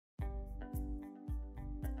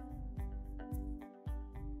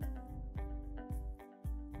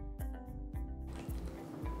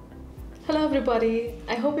Hello, everybody.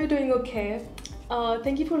 I hope you're doing okay.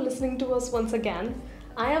 Thank you for listening to us once again.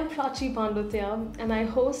 I am Prachi Pandutya and I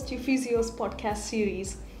host Uffizio's podcast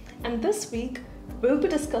series. And this week, we'll be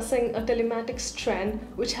discussing a telematics trend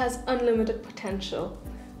which has unlimited potential.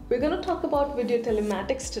 We're going to talk about video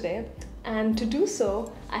telematics today, and to do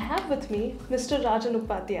so, I have with me Mr. Rajan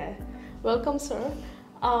Upadhyay. Welcome, sir.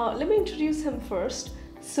 Let me introduce him first.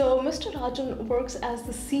 So, Mr. Rajan works as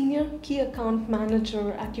the Senior Key Account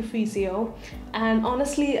Manager at Uffizio, and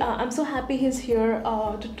honestly, I'm so happy he's here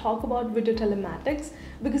to talk about video telematics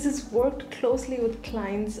because he's worked closely with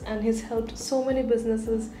clients and he's helped so many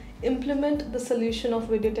businesses implement the solution of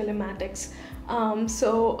video telematics.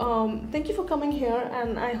 Thank you for coming here,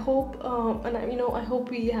 and I hope, I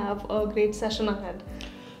hope we have a great session ahead.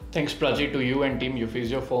 Thanks, Prachi, to you and Team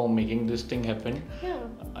Uffizio for making this thing happen. Yeah.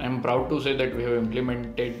 I'm proud to say that we have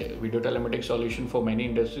implemented video telematics solution for many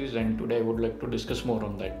industries, and today I would like to discuss more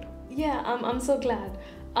on that. Yeah, I'm so glad.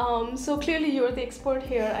 So clearly you're the expert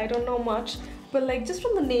here. I don't know much, but like just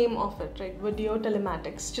from the name of it, right? Video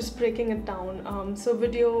telematics, just breaking it down. So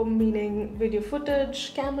video meaning video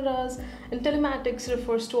footage, cameras, and telematics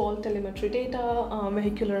refers to all telemetry data,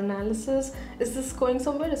 vehicular analysis. Is this going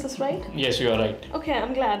somewhere? Is this right? Yes, you are right. Okay,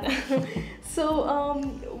 I'm glad.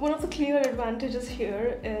 One of the clear advantages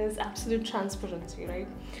here is absolute transparency, right?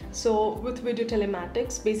 So with video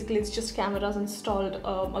telematics, basically it's just cameras installed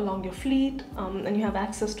along your fleet, and you have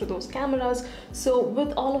access to those cameras. So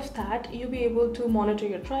with all of that, you'll be able to monitor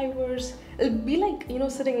your drivers. It'll be like,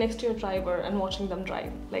 sitting next to your driver and watching them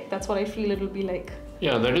drive. Like that's what I feel it'll be like.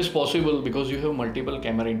 Yeah, that is possible because you have multiple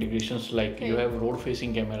camera integrations, like Okay. you have road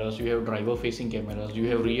facing cameras, you have driver facing cameras, you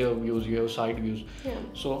have rear views, you have side views. Yeah.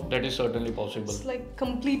 So that is certainly possible. It's like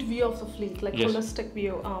complete view of the fleet, like Yes. holistic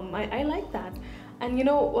view. I like that. And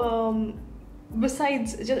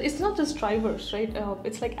besides, it's not just drivers, right?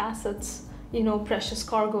 It's like assets, precious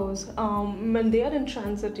cargoes. When they are in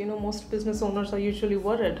transit, most business owners are usually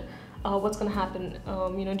worried what's going to happen,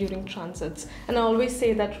 during transits. And I always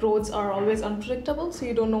say that roads are always unpredictable, so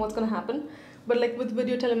you don't know what's going to happen. But like with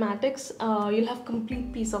video telematics, you'll have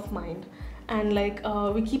complete peace of mind. And like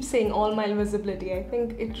we keep saying all mile visibility, I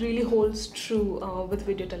think it really holds true with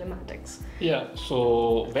video telematics. Yeah,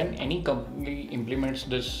 so when any company implements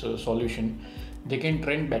this solution, they can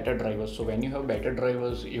train better drivers. So when you have better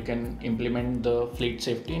drivers, you can implement the fleet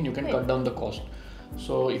safety and you can cut down the cost.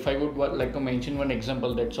 So if I would like to mention one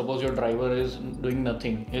example, that suppose your driver is doing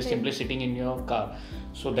nothing, he is simply sitting in your car.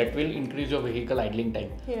 So that will increase your vehicle idling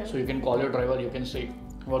time. Yeah. So you can call your driver, you can say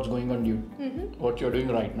what's going on, dude, what you're doing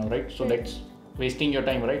right now, right? So that's wasting your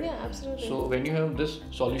time, right? Yeah, absolutely. So when you have this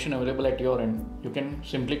solution available at your end, you can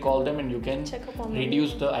simply call them and you can Check up on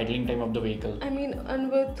reduce the idling time of the vehicle. I mean, and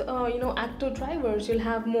with active drivers, you'll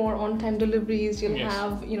have more on-time deliveries. You'll Yes.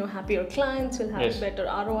 have happier clients. You'll have Yes. better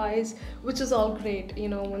ROIs, which is all great.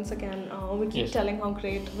 Once again, we keep Yes. telling how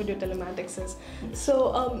great video telematics is.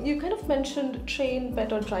 So you kind of mentioned train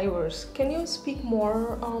better drivers. Can you speak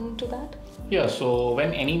more to that? Yeah, so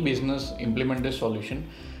when any business implement this solution,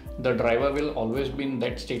 the driver will always be in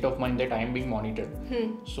that state of mind that I am being monitored.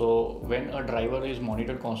 So when a driver is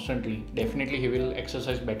monitored constantly, definitely he will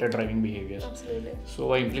exercise better driving behaviors. Absolutely. So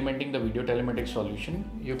by implementing the video telematics solution,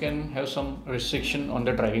 you can have some restriction on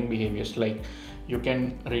the driving behaviors, like you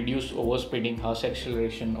can reduce overspeeding, harsh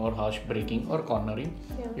acceleration or harsh braking or cornering.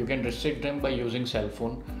 Yeah. You can restrict them by using cell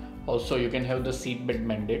phone. Also you can have the seat belt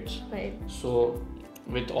mandates. Right. So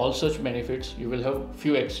with all such benefits, you will have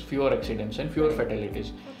fewer accidents and fewer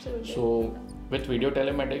fatalities. Absolutely. So with video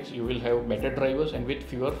telematics, you will have better drivers, and with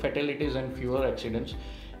fewer fatalities and fewer accidents,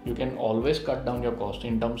 you can always cut down your cost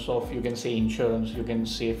in terms of, you can say, insurance, you can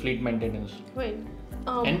say fleet maintenance, Right.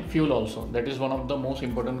 and fuel also. That is one of the most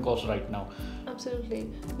important costs right now. Absolutely.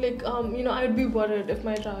 Like, I would be worried if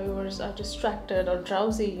my drivers are distracted or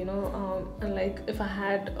drowsy, and like if I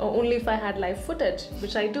had live footage,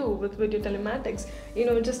 which I do with video telematics,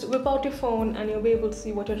 just whip out your phone and you'll be able to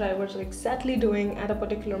see what your drivers are exactly doing at a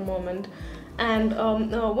particular moment. And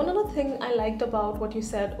one other thing I liked about what you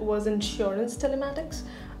said was insurance telematics.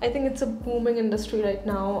 I think it's a booming industry right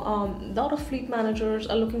now. A lot of fleet managers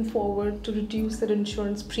are looking forward to reduce their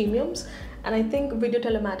insurance premiums, and I think video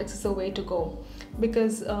telematics is the way to go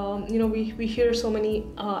because we hear so many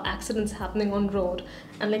accidents happening on road,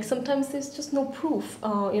 and like sometimes there's just no proof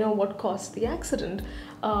what caused the accident.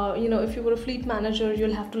 If you were a fleet manager,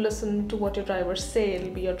 you'll have to listen to what your drivers say.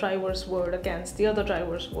 It'll be your driver's word against the other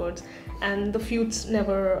driver's words, and the feud's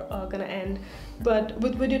never gonna end. But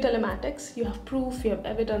with video telematics, you have proof, you have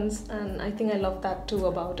evidence, and I think I love that too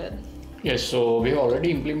about it. Yes, so we have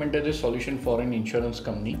already implemented this solution for an insurance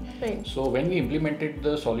company. Right. So when we implemented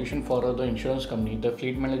the solution for the insurance company, the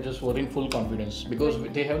fleet managers were in full confidence because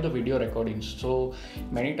they have the video recordings. So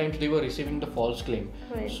many times they were receiving the false claim.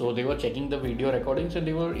 Right. So they were checking the video recordings and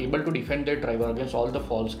they were able to defend their driver against all the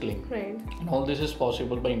false claim. Right. And all this is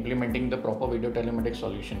possible by implementing the proper video telematics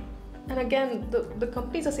solution. And again, the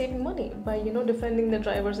companies are saving money by defending the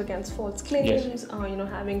drivers against false claims. Yes.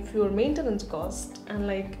 Having fewer maintenance costs,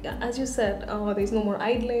 and as you said, there's no more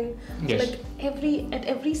idling. Yes. So at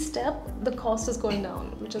every step, the cost is going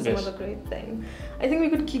down, which is Yes. another great thing. I think we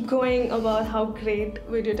could keep going about how great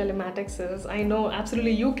video telematics is. I know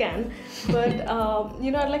absolutely you can, but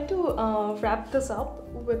I'd like to wrap this up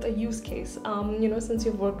with a use case. Since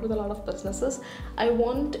you've worked with a lot of businesses, I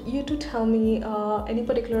want you to tell me any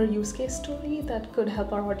particular use case story that could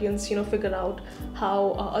help our audience, figure out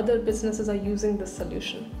how other businesses are using this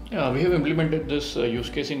solution. Yeah, we have implemented this use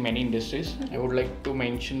case in many industries. I would like to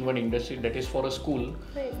mention one industry, that is for a school.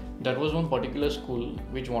 Right. There was one particular school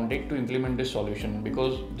which wanted to implement this solution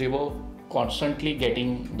because they were constantly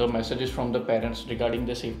getting the messages from the parents regarding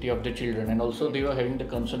the safety of the children, and also they were having the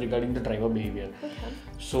concern regarding the driver behavior. Okay.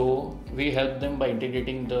 So we helped them by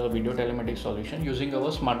integrating the video telematics solution using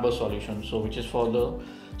our smart bus solution, so which is for the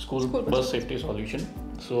school bus safety solution.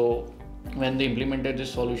 So when they implemented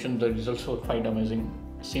this solution, the results were quite amazing.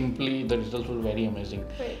 Simply, the results were very amazing.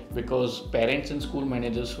 Right. Because parents and school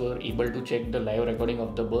managers were able to check the live recording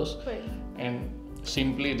of the bus. Right. And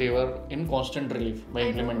simply they were in constant relief by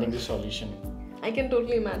implementing this solution. I can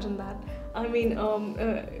totally imagine that. I mean,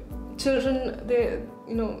 children, they,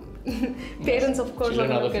 parents, of course,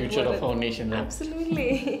 children are the get future worried. of our nation.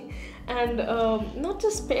 Absolutely. And not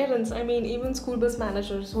just parents, I mean, even school bus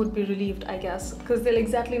managers would be relieved, I guess, because they'll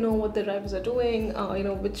exactly know what their drivers are doing,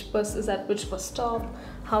 which bus is at which bus stop,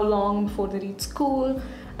 how long before they reach school.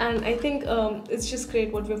 And I think it's just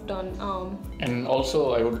great what we've done. And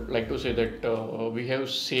also, I would like to say that we have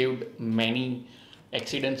saved many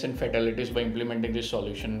accidents and fatalities by implementing this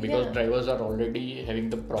solution, because drivers are already having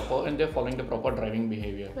the proper and they're following the proper driving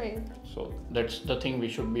behavior. Right. So that's the thing we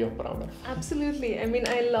should be proud of. Absolutely. I mean,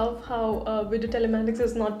 I love how video telematics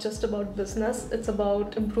is not just about business, it's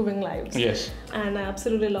about improving lives. Yes. And I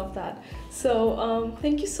absolutely love that. So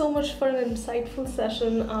thank you so much for an insightful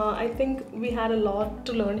session. I think we had a lot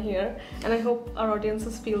to learn here, and I hope our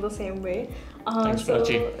audiences feel the same way. Thanks,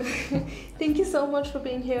 Prachi. Thank you so much for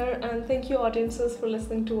being here, and thank you audiences for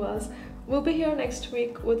listening to us. We'll be here next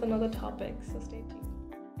week with another topic, so stay tuned.